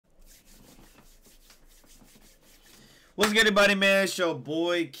What's good, everybody, man? It's your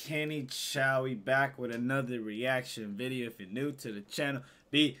boy Kenny Chao. We back with another reaction video. If you're new to the channel,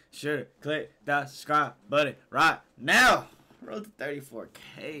 be sure to click that subscribe button right now. Road to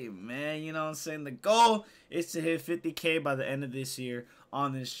 34K, man. You know what I'm saying? The goal is to hit 50K by the end of this year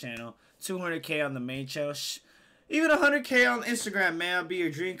on this channel. 200K on the main channel. Even 100K on Instagram, man. It'll be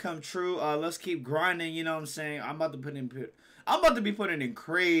your dream come true. Let's keep grinding. You know what I'm saying? I'm about to be putting in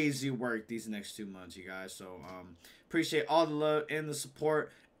crazy work these next 2 months, you guys. So appreciate all the love and the support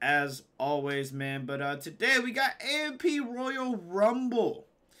as always, man. But today we got AMP Royal Rumble.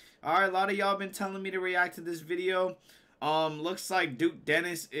 All right, a lot of y'all been telling me to react to this video. Looks like Duke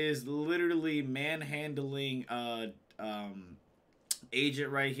Dennis is literally manhandling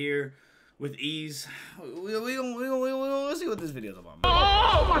Agent right here with ease. We'll see what this video's about, man.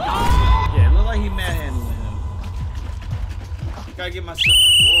 Oh my God! Yeah, it looks like he manhandling him. Gotta get myself.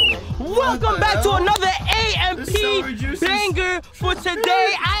 Whoa. Welcome back to another AMP banger. For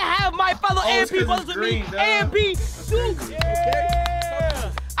today, I have my fellow AMP brothers with me. AMP Duke.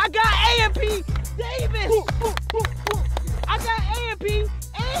 Yeah. I got AMP Davis. I got AMP Agent.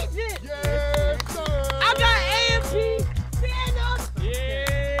 Yeah, I got AMP Phantom.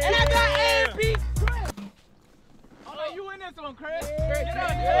 Yeah. And I got AMP Chris. Oh, you in this one, Chris? Yeah. Get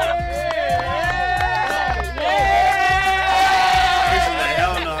on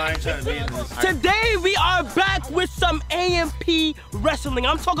Today we are back with some AMP wrestling.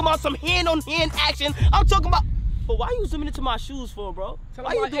 I'm talking about some hand-on-hand action. I'm talking about. But why you zooming into my shoes for, bro?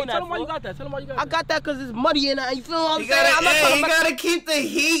 Why you doing that? Tell him why you got that. Tell him why you got that. I got that because it's muddy in it. You feel what I'm saying? You gotta keep the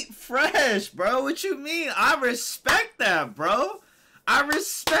heat fresh, bro. What you mean? I respect that, bro. I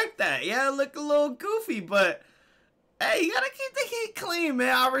respect that. Yeah, it look a little goofy, but hey, you gotta keep the heat clean,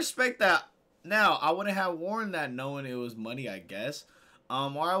 man. I respect that. Now, I wouldn't have worn that knowing it was muddy, I guess.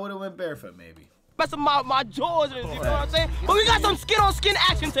 Or I would have went barefoot, maybe. Messing my jaws, you know what I'm saying? But we got some skin-on-skin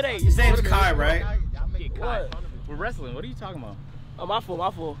action today. His name's Kai, right? What? We're wrestling. What are you talking about? Oh, my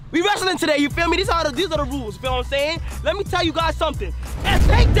fault. We wrestling today, you feel me? These are the rules, you feel what I'm saying? Let me tell you guys something. A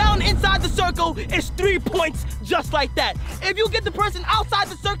takedown inside the circle is 3 points, just like that. If you get the person outside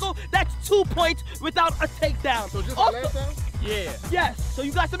the circle, that's 2 points without a takedown. So just like last time? Yeah. Yes. So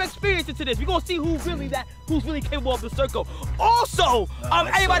you got some experience into this. We're gonna see who's really capable of the circle. Also,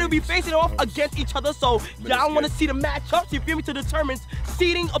 everybody will be facing off against each other. So y'all want to see the matchups, you feel me, to determine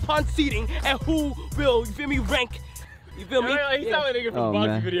seeding upon seeding and who will, you feel me, rank. You feel me? He's not a nigga from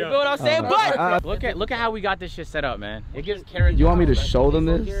boxing video. You feel what I'm saying? But look at how we got this shit set up, man. It gives character. You want me to show them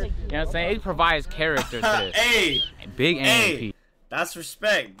this? You know what I'm saying? It provides character to this. Hey, big AMP. That's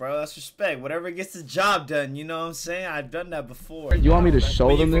respect, bro. That's respect. Whatever gets the job done, you know what I'm saying? I've done that before. You want me to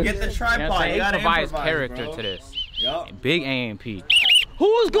show them this? Get the tripod. You know it provides character to this. Yep. Big AMP.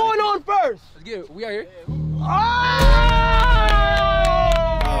 Who's going on first? Let's get it. We out here.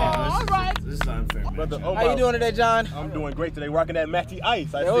 All right. This is unfair, man. Brother, How you doing today, John? I'm doing great today. Rocking that Matty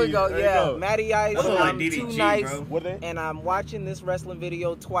Ice. There we go. Yeah, Matty Ice. That's like I'm DDG, too nice, bro. What are they? and I'm watching this wrestling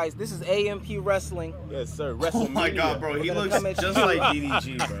video twice. This is AMP Wrestling. Yes, sir. Oh my God, bro. He looks just like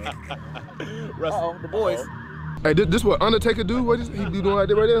DDG, bro. Uh-oh, the boys. Hey, this what Undertaker do? What is he do doing like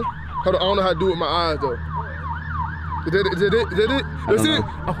that right there? Hold on, I don't know how to do it with my eyes though. Is that it? That's it?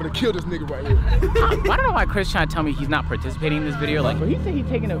 I'm gonna kill this nigga right here. I don't know why Chris trying to tell me he's not participating in this video. Like, he said he's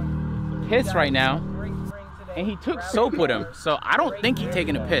taking a piss right now. And he took soap with him, so I don't think he's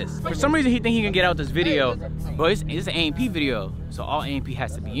taking a piss. For some reason, he think he can get out this video, but it's an AMP video, so all AMP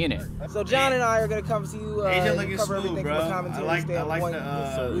has to be in it. So John and I are gonna come to you, Agent looking cover smooth, everything bro. from a commentary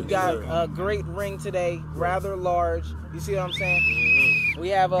standpoint. We've got a great ring today, rather large. You see what I'm saying? We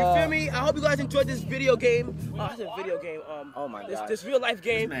have You feel me? I hope you guys enjoyed this video game. I said video game. Oh my God. This real life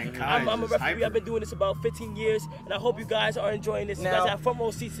game. I'm a referee. I've been doing this about 15 years, and I hope you guys are enjoying this. You guys have front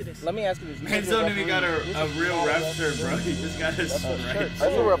row seats to this. Let me ask you this. Hands don't even got a real ref shirt, bro. He just got his right. Are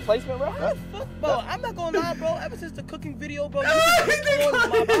you a replacement ref? Bro, I'm not gonna lie, bro. Ever since the cooking video, bro, Now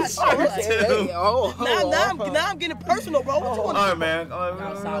I'm getting personal, bro. What you want? All right, man.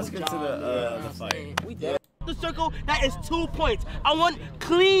 Let's get to the fight. We did. The circle, that is 2 points. I want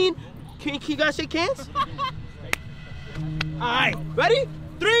clean. Can you guys shake hands? All right, ready?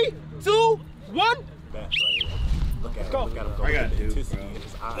 3, 2, 1. Let's go. I got dude,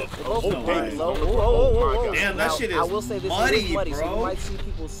 bro. Damn, that shit is I will say this muddy, is muddy, bro. so you might see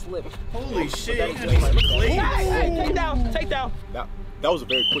people slip. Holy shit, you gotta need some cleats. Hey, take down. That was a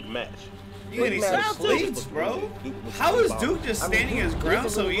very quick match. You need some cleats, bro. How is Duke just standing his ground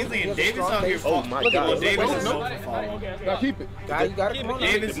so easily and Davis out here falling? Oh my God. Well, Davis is over falling. Now keep it. Guy, you got it. Come on.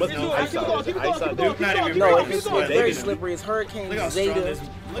 Davis is no Ice out. Duke not even No, breaking it's sweat. very slippery. It's Hurricane Look how strong Zeta. this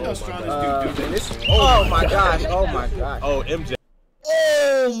Look how strong this dude is. Oh my gosh. Oh my gosh. Oh, MJ.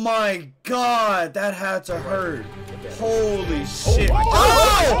 Oh my god, that had to hurt. Holy shit. Wait, hold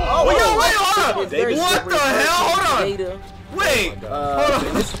on. What the hell? Hold on. Wait, hold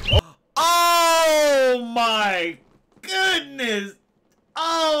on. Oh my goodness.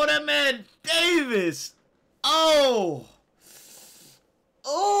 Oh, that man Davis. Oh.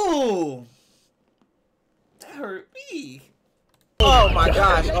 Oh. That hurt me. Oh my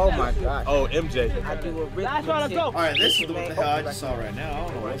gosh. Oh my gosh. Oh, MJ. I do a rip. Last one, let's go. Alright, this is what the hell I just saw right now. I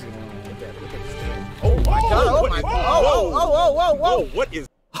don't know what's going on. Oh my God. Oh my God. Whoa. Whoa, what is...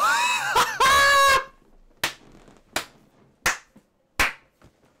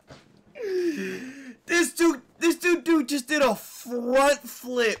 This dude just did a front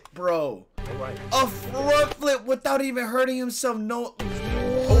flip, bro. A front flip without even hurting himself. No.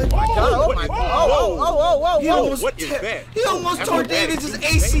 Oh my God. Oh my God. Whoa. What is that? He almost tore Davis'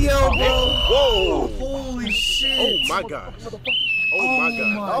 ACL, bro. Whoa. Holy shit. Oh my gosh. Oh my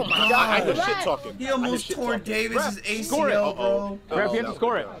God. Oh my God. I hear shit talking. He almost tore Davis' ACL, bro. Grab, you have to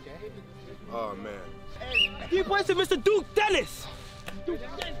score it. Oh man. 3 points to Mr. Duke Dennis.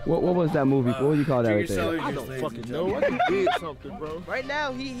 What was that movie? What would you call that right there? I don't fucking know. I just did something, bro. Right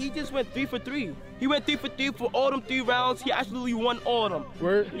now, he just went 3 for 3. He went 3 for 3 for all them 3 rounds. He absolutely won all of them.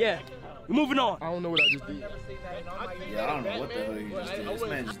 Word? Yeah. We're moving on. I don't know what I just did. Yeah, I don't know what the hell you just did. This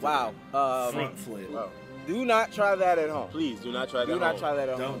man just Wow. front flip. Wow. Do not try that at home. Please do not try that. Do not try that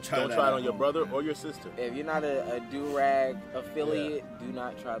at home. Don't try Don't that try it at on your home. brother or your sister. If you're not a do-rag affiliate, do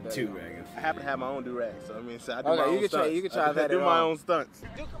not try that. Two rag. I happen to have my own do-rag, so I mean, so I do Okay, my own you can try- stunts. you can try I that do at my home. own stunts.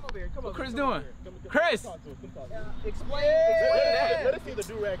 What Chris doing? Chris! Let us see the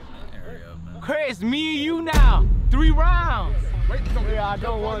do-rag. Chris, me and you now. 3 rounds. Yeah, I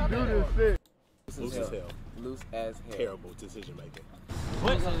don't want to do this shit. Loose as hell. Loose as hell. Terrible decision making.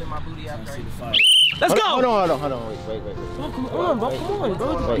 In my booty after Let's go. Hold on. Wait. Come on,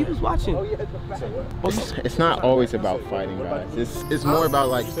 bro. People's watching. It's not always about fighting, guys. It's more about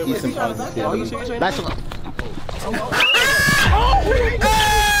like peace and positivity. That's what.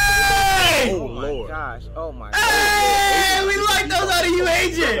 Hey! Oh Lord. Gosh. Oh my God. Hey! We like those out of you,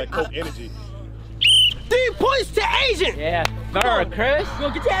 agent. That Coke energy. 3 points to Asian. Yeah, third, Chris. Yo,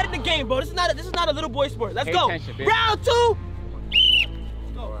 get your head in the game, bro. This is not a little boy sport. Let's Pay go. attention, bitch. Round 2.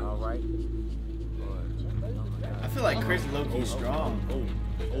 All right. I feel like Chris low-key strong.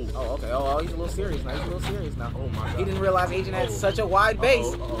 Oh, okay. Oh, he's a little serious now. Oh my God. He didn't realize Agent had such a wide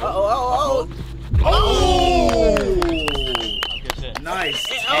base. Oh. Nice.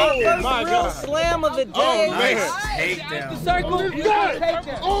 Oh, Takedown. my real slam of the day. Nice takedown. Circle. You got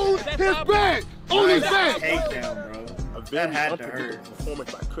takedown. On his back! On his back! Takedown, bro. A very had to unpredictable hurt.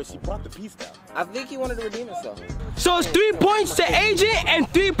 performance by Chris. He brought the beast out. I think he wanted to redeem himself. So it's 3 points to Agent and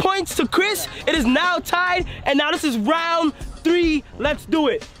 3 points to Chris. It is now tied, and now this is round 3. Let's do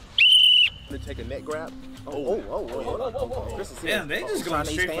it. To take a neck grab. Oh. Chris is serious. Damn, they just Trying going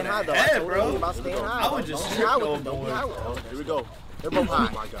to straight stay for the high, though. I head, told bro. you about staying high. I would just Don't be strip high those with them. Don't be boys. high with them. Here we go. They're both high.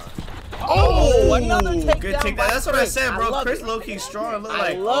 Oh my God. Oh, another takedown. Good takedown. by That's what I Chris. said, bro. love Chris it. low-key strong. Look I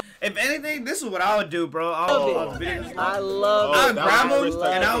like, love if anything, this is what I would do, bro. I I'll love I'd it. grab that him was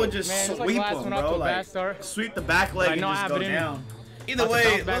and I would Chris. just Man, it's like sweep last him, one off to bro. a bad Like start. sweep the back leg I and know I just have go it in me. down. Either That's a way,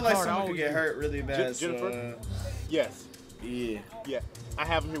 bounce it back looked like hard. I someone could always get do. hurt really bad. Jennifer? So, Yes. yeah. Yeah. I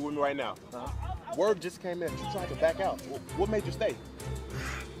have him here with me right now. Word just came in. You tried to back out. What made you stay?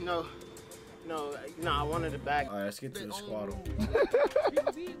 No, I wanted it back. All right, let's get to the squad.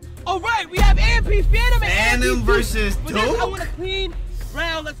 All right, we have AMP Phantom and Phantom AMP versus For this, I Duke? want a clean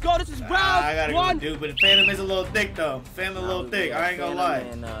round. Let's go. This is round I gotta 1. go Duke, but the Phantom is a little thick though. Phantom a little thick. I ain't gonna lie.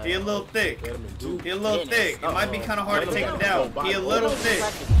 He a little thick. He a little thick. It might be kind of hard to take him down. He a little thick.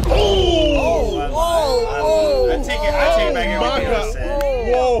 I take it back everything I said.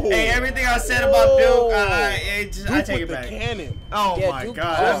 Whoa. Hey, everything I said about Duke, I take it back. Cannon. Oh Yeah, my Duke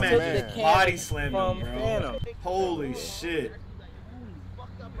god, just that took man the cannon body slammed from him, bro. Phantom. Holy shit.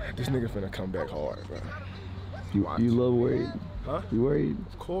 This nigga finna come back hard, bro. You little worried? Huh? You worried?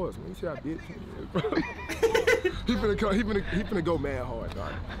 Of course, man. You see how big he is, bro. he finna go mad hard,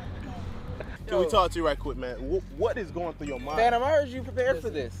 dog. Can we talk to you right quick, man? What is going through your mind? Phantom, I heard you prepared for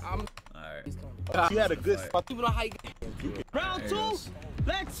this. Alright. You had a good spot. Round 2.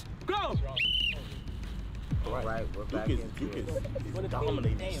 Let's go. All right, we're back Duke into is it.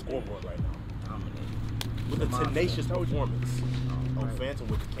 dominating the scoreboard right now. With a tenacious performance. Oh, Phantom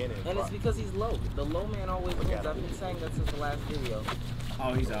with the cannon. And it's because he's low. The low man always wins. I've been saying that since the last video.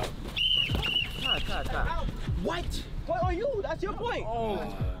 Oh, he's out. Kai. What? Point on you. That's your point.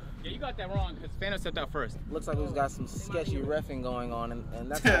 Yeah, you got that wrong because Phantom stepped out first. Looks like we've got some sketchy reffing going on, and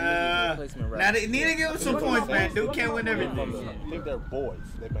that's why replacement ref. Now they need to give him some points, man. Dude can't win everything. I think they're boys.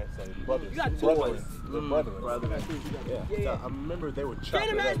 They might say brothers. You got brothers. boys. Brothers. Yeah. I remember they were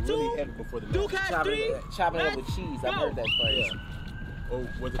chopping it up really heavy before the match. Chopping it up with cheese. I've heard that phrase. Yeah. Oh,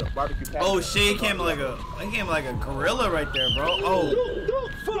 was it a barbecue patty? Oh shit, he came like a gorilla right there, bro. Oh.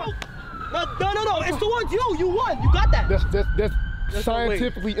 No, it's the one you won. You got that. That's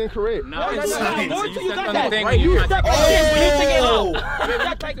scientifically incorrect. No, you got that. Right, you stepped on on the this thing. when you took it low.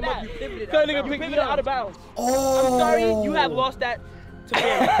 That nigga picked it out of bounds. Oh. I'm sorry, you have lost that to me.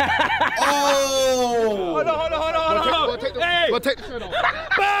 Oh. Hold on. Hey. Boy, take the shirt off.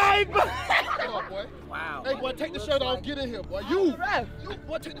 Bye. Come on, boy. Wow. Hey, boy, take the shirt off. Get in here, boy. You,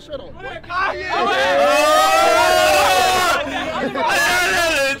 boy, take the shirt off. Boy.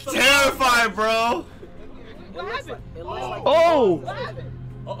 That's terrifying, bro. What happened? Oh.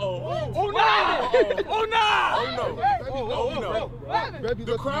 No. Baby,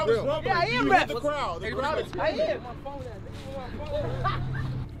 the crowd is jumping. Yeah, I am you rap. hit the crowd. The crowd is I am.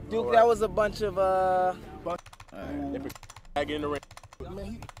 Duke, that was a bunch of Back in the ring.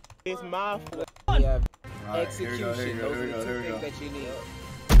 It's my fault. yeah, Right, execution. here we go, Those are here the we two go. things that you need.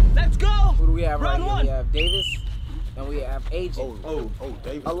 Let's go. Who do we have Round right one. here? We have Davis and we have Agent. Oh,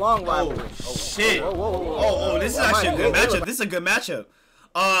 David. A long rivalry. Shit. Oh, this is actually a good matchup. This is a good matchup.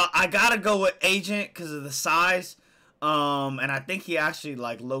 I gotta go with Agent because of the size. And I think he actually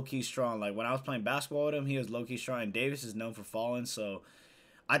like low key strong. Like when I was playing basketball with him, he was low key strong. And Davis is known for falling, so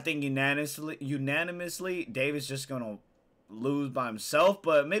I think unanimously, Davis just gonna lose by himself.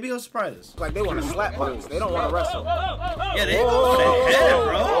 But maybe he'll surprise us. Like they want to slap box. They don't want to wrestle. Yeah, they go for the head,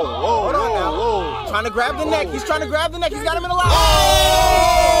 bro. Hold on now. Trying to grab the neck. He's trying to grab the neck. He's got him in a lock.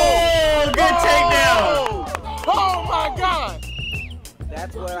 Oh, good takedown. Oh my God.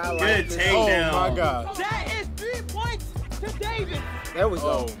 That's what I like. Good takedown. Oh my God. That is 3 points to David. There we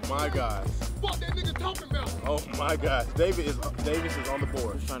go. Oh my God. What that nigga talking about? Oh my God. Davis is on the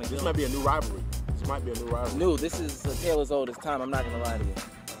board. This might be a new rivalry. This might be a new rivalry. No, this is a tale as old as time. I'm not gonna lie to you.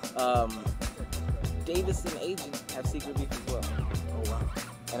 Davis and Agent have secret beef as well. Oh wow.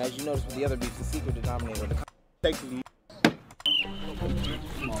 And as you notice with the other beefs, the secret denominator. Takes his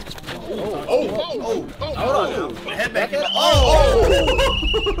Hold on now. Head back in.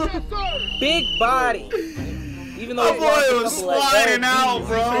 Big body. Even though My boy was sliding out,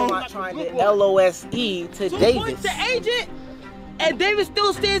 bro. Not trying to LOSE to 2 Davis. points to Agent, and Davis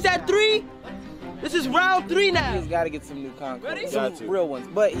still stands at 3. This is round 3 now. He's got to get some new Ready? conquests, Got some to. real ones.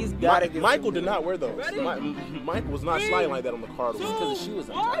 But he's got to get. Michael some did not wear those. Michael was not sliding like that on the card. because the shoe was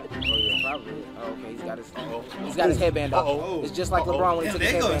What? untied. Oh yeah, probably. Oh, okay, he's got his headband off. It's just like LeBron when he Yeah, took they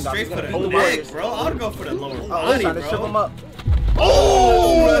his going headband off. straight He's for gonna the beat the neck, Warriors. bro. I would go for the lower Oh, body, trying to trip him bro. up.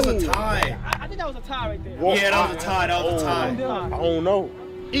 Oh, that's a tie. I think that was a tie right there. Yeah, that was a tie. That was a tie. I don't know.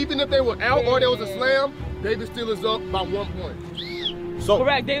 Even if they were out or there was a slam, Davis still is up by 1 point. So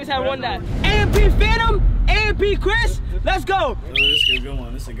Correct, Davis had won that. AMP Phantom, AMP Chris, let's go. Oh, this is a good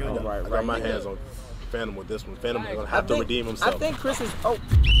one. This is a good one. I got my hands on Phantom with this one. Phantom is gonna have to redeem himself. I think Chris is. Oh,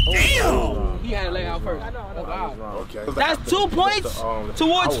 Damn. He had to lay out first. Okay. That's 2 points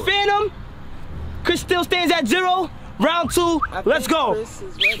towards Phantom. Chris still stands at 0. Round 2, let's go. Chris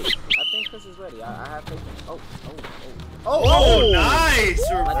is ready. I think Chris is ready. I have faith. Oh, nice.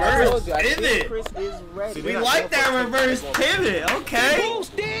 Reverse I think pivot. Chris is ready. We like that reverse pivot. They Okay. both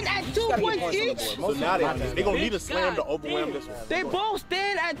stand at 2 points each. So now they're gonna need a slam to overwhelm this one. They both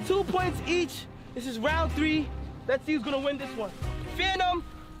stand at 2 points each. This is round 3. Let's see who's gonna win this one. Phantom,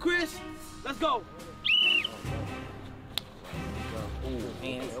 Chris, let's go.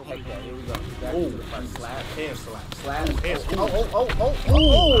 Hands, heck yeah, here we go. Back to the front slap. Hand slap. Slap. Hand slap.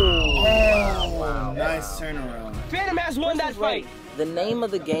 Oh, nice turnaround. Phantom has won that fight. The name of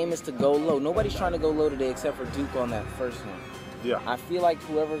the game is to go low. Nobody's trying to go low today except for Duke on that first one. Yeah. I feel like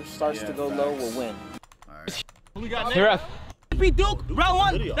whoever starts to go low will win. You're up. Beat Duke, round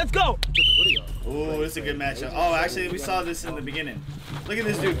 1, let's go. Oh, this is a good matchup. Oh, actually, we saw this in the beginning. Look at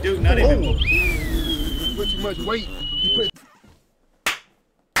this dude. Duke not even moving. He put too much weight. He put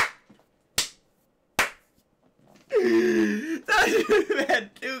Man,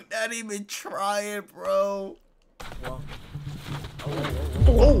 Duke not even trying, bro. put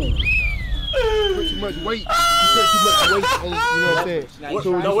too much weight. He put too much weight on, you know what I'm saying?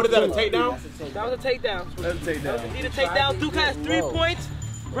 No, what is that, a takedown? That was a takedown. Let's take that. Need a takedown. Duke has 3 points.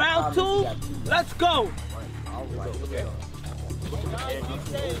 Round 2, let's go. Got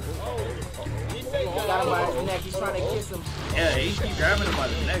him by his neck. He's trying to kiss him. Yeah, he keep grabbing him by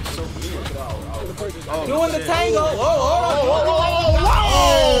the neck. So weird. Oh, doing the tango.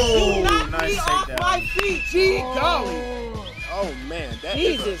 Do not be off my feet. Gee golly. Oh man, that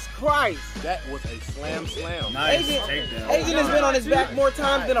Jesus Christ. That was a slam. Nice Agent takedown. has been on his back more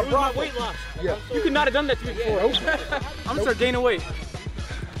times than a Bronco. Weight loss. Yeah. You could not have done that to me before. I'm gonna start gaining weight.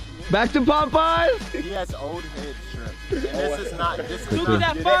 Back to Popeyes. He has old head shrimp. And this is not. This is Duke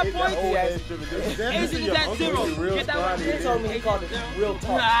not. is at 5 points. Agent is at 0. Get that one. He told me he called it real talk.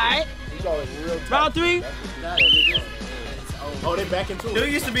 Alright. He called it real talk. Round 3. Oh, they back into it.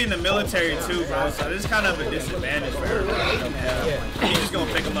 Dude used to be in the military too, bro. So this is kind of a disadvantage for everybody. Yeah. He's just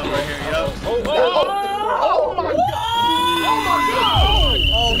gonna pick him up right here, yo. Oh my God!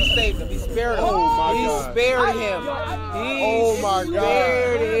 Oh, he saved him. He spared him. He spared him. Oh my God!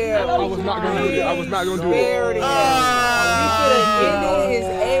 Spared him. I was not gonna do it. I was not gonna do it. Spared him. He could have ended his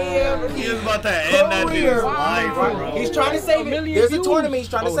AM. He was about to end that dude's life, bro. He's trying to save it. There's a tournament. He's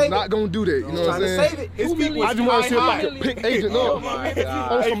trying I to was save not it. gonna do that. You know what I'm Trying to saying? save it. His feet were I just want to see if I high. could pick Agent up. Oh On my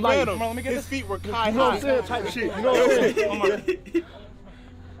some light. Phantom, his feet were high. You know what I'm saying? Type shit. You know what I'm saying?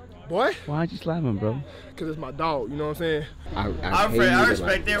 Boy, Why'd you slap him, bro? cause it's my dog. You know what I'm saying? I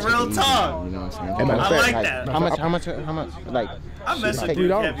respect that real talk. You know what I'm Hey, saying? I like that. How much, like, I mess with take you,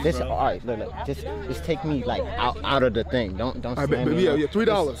 $3. Kevin, this, bro. all right, look, just take me, like, out of the thing. Don't I slam bet, me. yeah,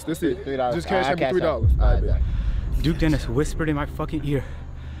 $3. That's it. $3. Just cash I'll me $3. out. I bet. Duke Dennis whispered in my fucking ear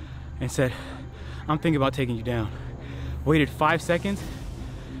and said, I'm thinking about taking you down. Waited 5 seconds,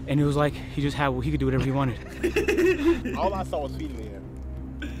 and it was like he could do whatever he wanted. All I saw was feet in the air.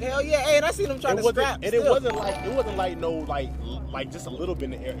 Hell yeah, hey, and I seen him trying to scrap. And it wasn't like no like just a little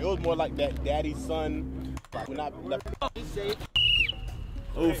bit in the air. It was more like that daddy son. When I left.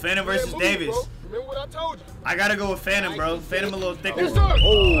 Ooh, Phantom versus Davis. Remember what I told you? I gotta go with Phantom, bro. Phantom a little thicker. Yes, sir.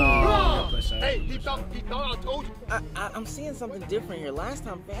 Oh. Hey, he thought I told you. I'm seeing something different here. Last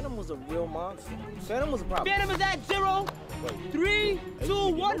time, Phantom was a real monster. Phantom was a problem. Phantom is at 0. 3, 2,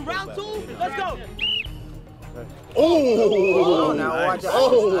 1. Round 2. Let's go. Oh, now watch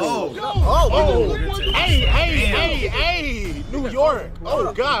out. Hey, New York.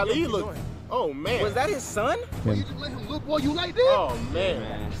 Oh God, he looked. Oh man. Was that his son? You just let him look, boy. You like that? Oh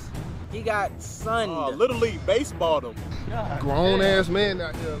man. He got sunned. Little League baseball them. Grown ass man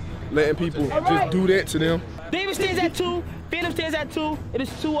out here letting people just do that to them. Davis stands at 2. Phantom stands at 2. It is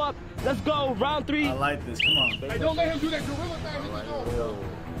 2 up. Let's go. Round 3. I like this. Come on. Hey, don't let him do that gorilla thing.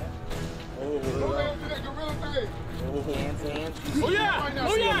 Don't let him do that gorilla thing. Hands. Oh yeah!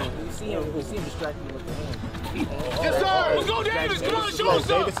 Oh yeah! We see him distracting with the hand. Yes, sir. Let's go, Davis! Come on, show us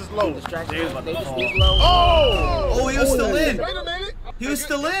Davis is low. Distracting. Davis about to Davis fall. is low. Oh, he was still in. Wait a minute. He was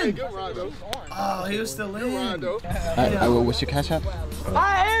still in. Good ride, though. Oh, he was still Good ride, in. though. What's your cash app?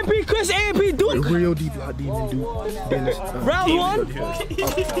 AMP Chris, AMP The Duke. real deep block demon dude. Round 1.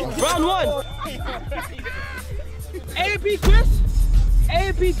 Round 1. AMP Chris.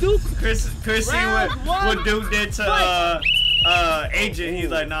 AMP Duke. Chris see what Duke did to Agent. He's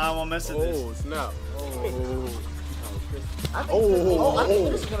like, nah, I won't mess with this. Oh snap. I think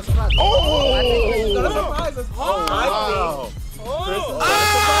Chris is gonna surprise us. I think Chris is gonna surprise us.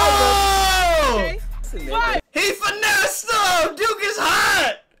 He finessed him. Duke is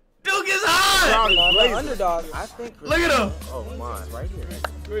hot. Duke is hot. The underdog, I think Chris. Look at him. Oh my, right here.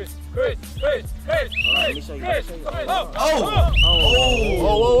 Chris. Let me show you.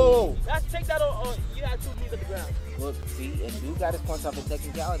 Oh. Let's take that on. You have 2 knees at the ground. Look, see, and Duke got his points off of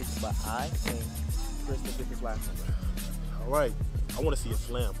technicalities, but I think Chris will get this last one. All right. I want to see a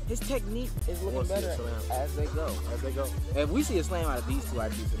slam. His technique is looking better as they go. If we see a slam out of these two,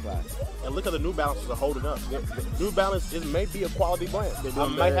 I'd be surprised. And look how the New Balances are holding up. The New Balance may be a quality brand. I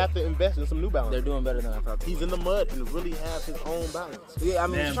might have to invest in some New Balance. They're doing better than I thought. He's in the mud and really has his own balance. Yeah, I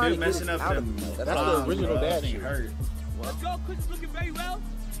mean, he's trying to get messing it up out them. of him. That's the original dad shit. Let's go. Chris is looking very well.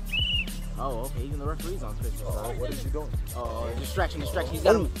 Oh, okay. Even the referee's on Chris. What is he doing? Oh, distraction. He's got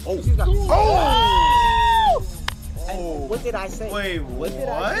him. He's got And what did I say? Wait, what?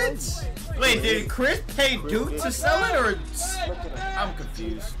 Wait, did Chris pay Duke to sell it, or I'm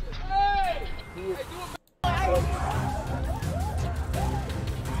confused.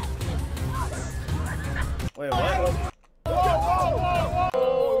 Wait, what?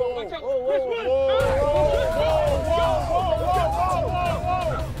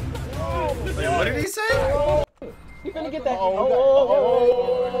 Wait, what did he say? He's gonna get that.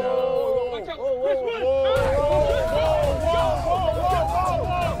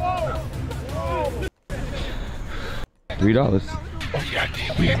 $3.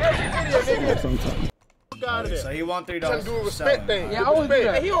 out of there. So he won $3. Trying to do a respect thing. Yeah, I always do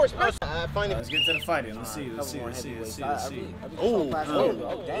that. He don't respect. Let's get to the fighting. Let's see. Oh,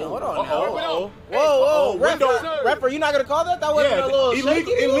 damn. Hold on now. Whoa. Ref, are you not gonna call that? That wasn't a little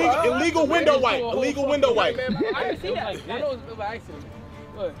shaky. Illegal window wipe. Illegal window wipe. I didn't see that. I know it was by accident.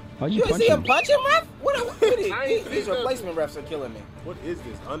 What? You didn't see him punch him, ref? What these replacement refs are killing me. What is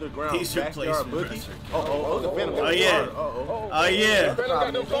this? Underground These backyard replacement boogie? refs are The Phantom. Oh, yeah. Oh, yeah.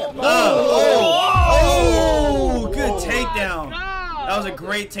 Oh, good takedown. That was a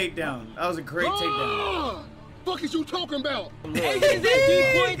great takedown. Fuck is you talking about? AJ's at 3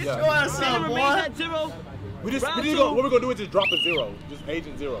 points. Go out, Phantom son, remains boy. at 0. What we're gonna do is just drop a 0. Just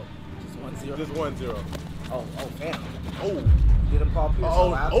agent 0. Just 1-0. Oh, Phantom. Oh. Did him call Pierce?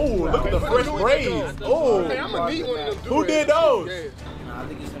 Look at the fresh braids. Oh. Hey, I'm gonna need one of them. Who did those? I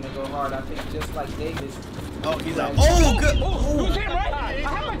think he's gonna go hard. I think just like Davis. Oh, he's out. Oh, good. It was him, right? I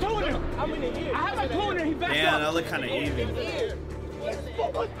have my toe in there. I'm in here. I have my toe in there. He backed Damn, up. that looked kind of even. His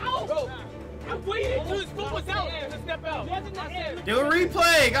foot was out. I waited until his foot was out to step out. Do a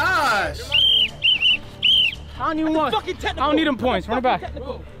replay, gosh. I don't even want. I don't need them points. Run it back.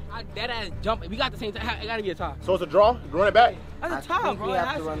 That ass jump. We got the same time. It gotta be a tie. So it's a draw? Run it back? That's a tie, bro. We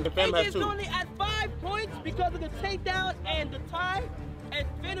have to run. The Phantom has AJ's 2. only at 5 points because of the takedown and the tie, and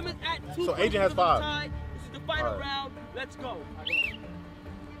Phantom is at 2 So points AJ has because of the 5. tie. This is the final round. Let's go.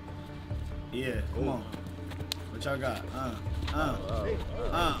 Yeah, come on. What y'all got? Yeah,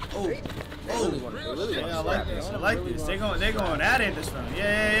 I like this. They going at it this round.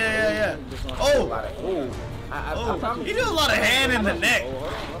 Yeah. He do a lot of hand in the neck.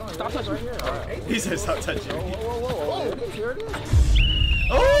 Stop touching me. He said stop touching me. Here it is.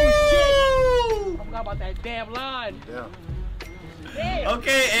 Oh! I forgot about that damn line. Yeah. Damn.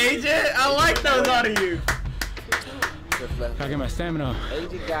 Okay, AJ, I like those out of you. Gotta get my stamina.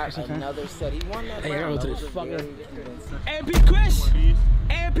 AJ got another set. He won that round. go to That this was fucker. very convincing. AMP Chris,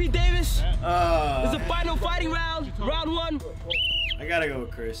 AMP Davis. It's a final fighting round. Round 1. I gotta go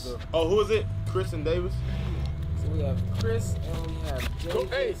with Chris. Oh, who is it? Chris and Davis? So we have Chris and we have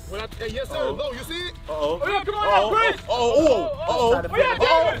Davis. Hey, yes sir. Low, you see it? Uh-oh. Oh, yeah, come on now, Chris. Try to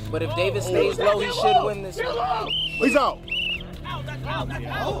finish it. But if Davis stays low, he should win this one. He's out.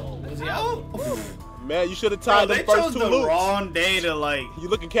 Is he out? Man, you should have Bro, tied they them first chose 2 the loops. wrong day to like. You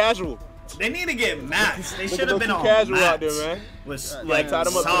looking casual. They need to get mats. They Look should a have been little on casual mats out there, man. with Yeah, like tie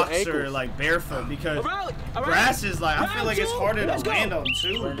them up to the socks or ankles. like barefoot because All right. grass is like I feel like it's harder Let's to go. land on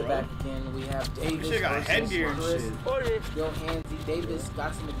too, Run it bro. back again. We have Davis. Shit got versus headgear and Chris. shit. Still handsy. Davis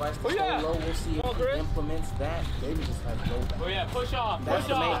got some advice to Oh, yeah. go low. We'll see if he implements that. Davis just has no back. Oh yeah, push off. That's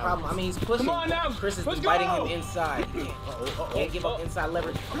the main problem. I mean, he's pushing. Come on now. Chris has Let's been biting go. him inside. Can't give up inside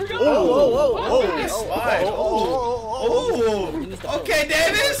leverage. Here we go. Nice slide. Oh. Okay,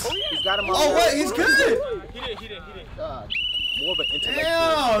 Davis. He's got him on. Oh, what? He's good. He did. More of an intellectual.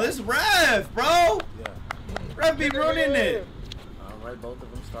 Damn, this ref, bro. Ref be running it. All right, both of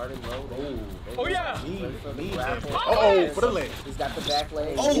them started low. Oh, yeah. For the leg. He's got the back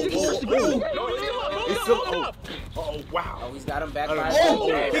leg. Oh, Wow. Oh, he's got him back by. Oh,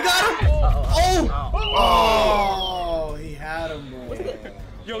 he got him. Oh, he had him, bro.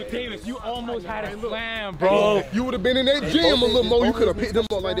 Yo, Davis, you almost had a slam, bro. You would have been in that gym a little more. You could have picked him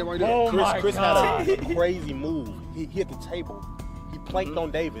up like that right there. Oh my Chris God. had a crazy move. He hit the table. He planked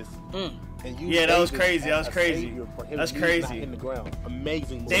on Davis. And used Yeah, that was Davis crazy. That was as a crazy. savior for him That's to use crazy. not hitting the ground.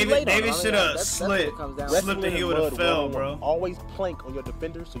 Amazing move. Davis should have That's what slipped. it comes down to. Slipped Wrestling and he in would have mud, fell, one-on-one. bro. Always plank on your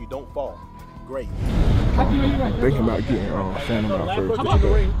defender so you don't fall. Great. Thinking about getting Phantom out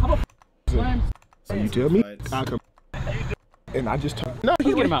first. So you tell me, I come and I just turn. No,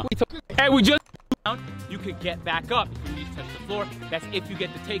 he get him out. Hey, we just you could get back up if you need to touch the floor. That's if you get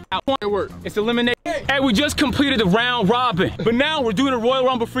the takeout. It work. It's elimination. Hey, we just completed the round robin, but now we're doing a Royal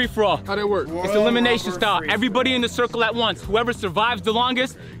Rumble free-for-all. How that work? It's elimination style. Everybody in the circle at once. Whoever survives the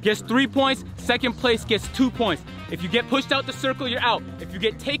longest gets 3 points. Second place gets 2 points. If you get pushed out the circle, you're out. If you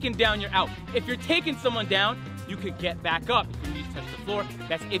get taken down, you're out. If you're taking someone down, you could get back up if you need to touch the floor.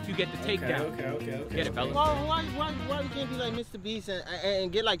 That's if you get the takedown. Okay. Get it, fellas. Why we can't be like Mr. Beast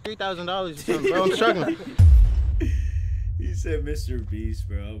and get like $3,000 or something, bro? I'm struggling. He said Mr. Beast,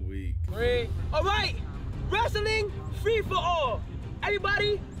 bro. I'm weak. All right. Wrestling free for all.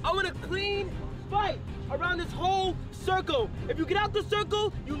 Everybody, I want a clean fight around this whole circle. If you get out the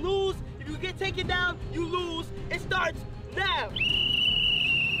circle, you lose. If you get taken down, you lose. It starts now.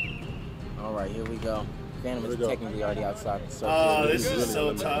 All right, here we go. Phantom is technically already outside the circle. Oh, this is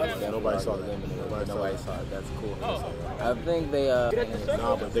so tough. Yeah, nobody saw that. Nobody saw it. That's cool. I think they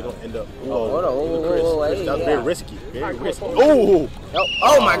Nah, but they're gonna end up. That's very risky. Very risky.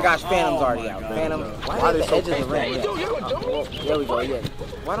 Oh my gosh, Phantom's already out. Phantom, why are they so edge of the ring? There we go. Yeah.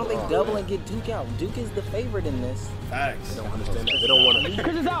 Why don't they double and get Duke out? Duke is the favorite in this. Facts. They don't understand that. They don't want to.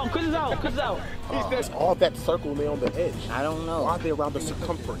 Chris is out. Chris is out. Chris is out. It's all that circle there on the edge. I don't know. Why are they around the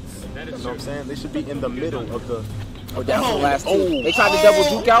circumference? You know what I'm saying? They should be in the middle of the. Oh, that's the last two. They tried to double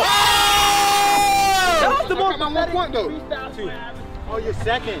Duke out. That's the most on 1 point though. Oh, you're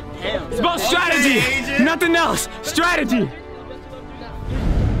second. Damn. It's about strategy. Nothing else. Strategy.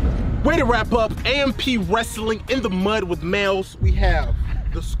 Way to wrap up AMP Wrestling in the Mud with males. We have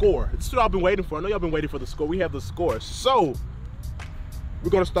the score. It's what I've been waiting for. I know y'all been waiting for the score. We have the score. So we're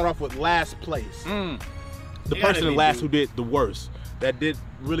gonna start off with last place. The person in last who did the worst. That did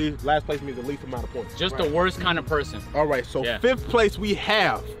really, last place means the least amount of points. Just the worst kind of person. All right, so 5th place we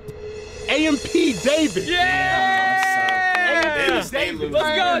have AMP Davis. Davis.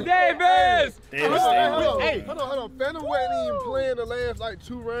 Let's go, Davis! Hey, hold on. Phantom wasn't even playing the last like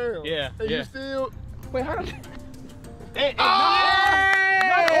 2 rounds. Yeah. And you still. Wait, how did?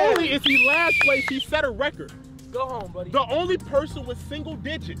 Not only is he last place, he set a record. Go home, buddy. The only person with single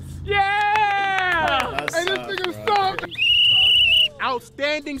digits. Yeah! Hey, this nigga sucks.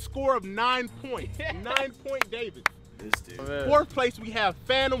 Outstanding score of 9 points. 9-point Davis. This dude. 4th place we have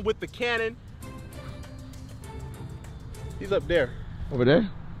Phantom with the cannon. He's up there. Over there?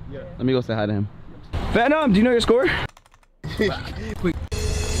 Yeah. Let me go say hi to him. Phantom, do you know your score?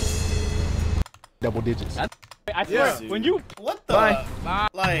 Double digits. I swear, when you What the?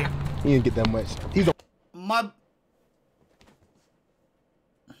 Like, He didn't get that much. He's a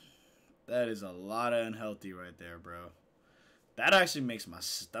that is a lot of unhealthy right there, bro. That actually makes my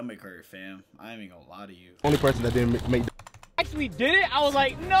stomach hurt, fam. I ain't even gonna lie to you. only person that didn't make actually did it, I was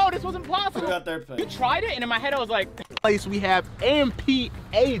like, no, this wasn't possible. Who got their place? You tried it, and in my head I was like, place. We have AMP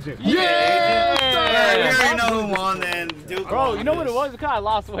Agent. Yeah! We already know who won then. Duke bro, you know what it was? Because I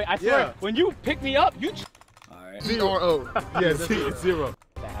lost weight. I swear, when you picked me up, you. Alright. ZRO. Yes, it's 0.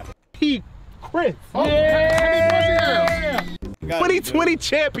 P. Chris. Yeah! 2020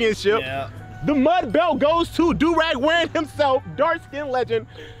 championship. Yeah. The mud belt goes to do-rag wearing himself, dark skin legend,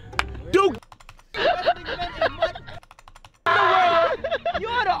 Duke. You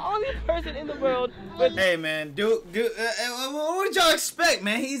are the only person in the world. Hey man, Duke, what would y'all expect,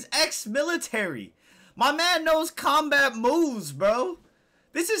 man? He's ex-military. My man knows combat moves, bro.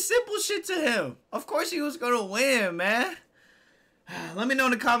 This is simple shit to him. Of course he was gonna win, man. Let me know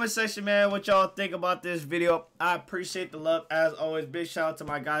in the comment section, man, what y'all think about this video. I appreciate the love, as always. Big shout out to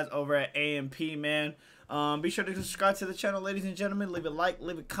my guys over at AMP, man. Be sure to subscribe to the channel, ladies and gentlemen. Leave a like,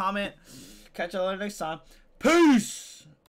 leave a comment. Catch y'all next time. Peace!